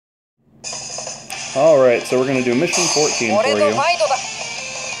Alright, so we're going to do mission 14 for you.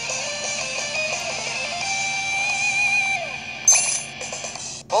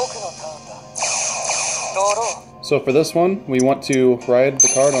 So for this one, we want to ride the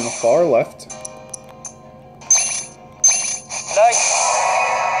card on the far left.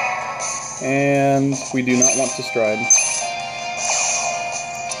 And we do not want to stride.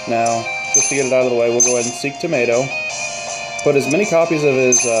 Now, just to get it out of the way, we'll go ahead and seek Tomato. Put as many copies of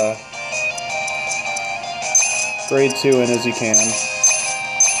his grade 2 in as you can.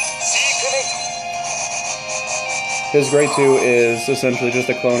 His grade 2 is essentially just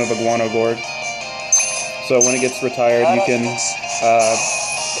a clone of Iguanogord. So when it gets retired, you can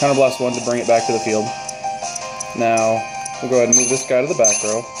counterblast 1 to bring it back to the field. Now, we'll go ahead and move this guy to the back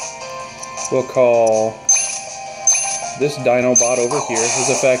row. We'll call this Dinobot over here. His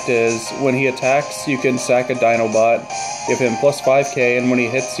effect is, when he attacks, you can sack a Dinobot, give him plus 5k, and when he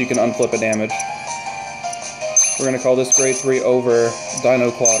hits, you can unflip a damage. We're going to call this grade 3 over Dino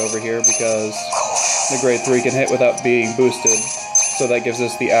Quad over here, because the grade 3 can hit without being boosted, so that gives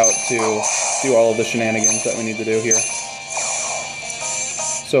us the out to do all of the shenanigans that we need to do here.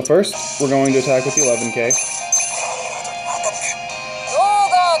 So first, we're going to attack with the 11k.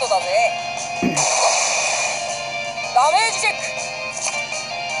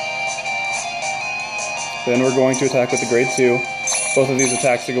 Then we're going to attack with the grade 2. Both of these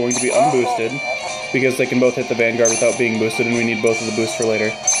attacks are going to be unboosted, because they can both hit the Vanguard without being boosted, and we need both of the boosts for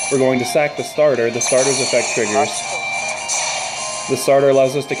later. We're going to sack the starter. The starter's effect triggers. The starter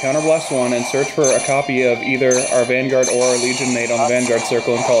allows us to counterblast 1 and search for a copy of either our Vanguard or our Legion mate on the Vanguard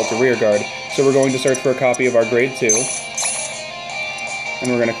circle and call it to rearguard. So we're going to search for a copy of our grade 2,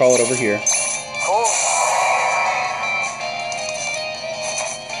 and we're going to call it over here.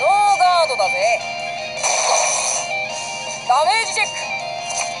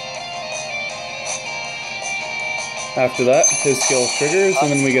 After that, his skill triggers, and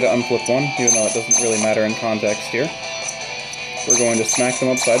then we get to unflip 1, even though it doesn't really matter in context here. We're going to smack them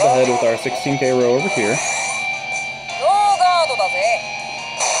upside the head with our 16k row over here.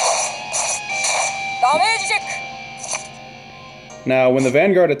 Now, when the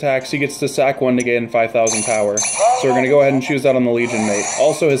Vanguard attacks, he gets to sack 1 to gain 5,000 power. So we're going to go ahead and choose that on the Legion mate.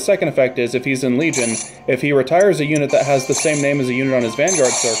 Also, his second effect is, if he's in Legion, if he retires a unit that has the same name as a unit on his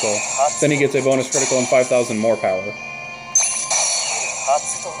Vanguard circle, then he gets a bonus critical and 5,000 more power.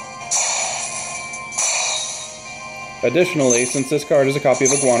 Additionally, since this card is a copy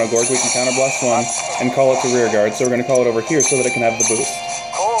of Iguanogord, we can counterblast 1 and call it to rearguard, so we're going to call it over here so that it can have the boost.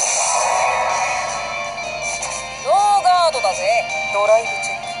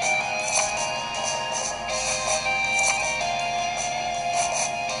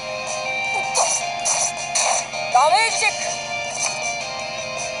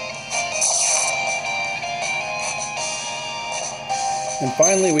 And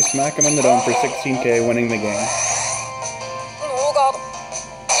finally, we smack him in the dome for 16k, winning the game.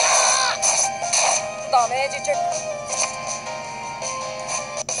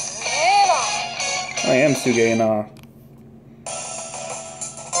 I am Sugei-na.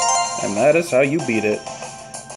 And that is how you beat it.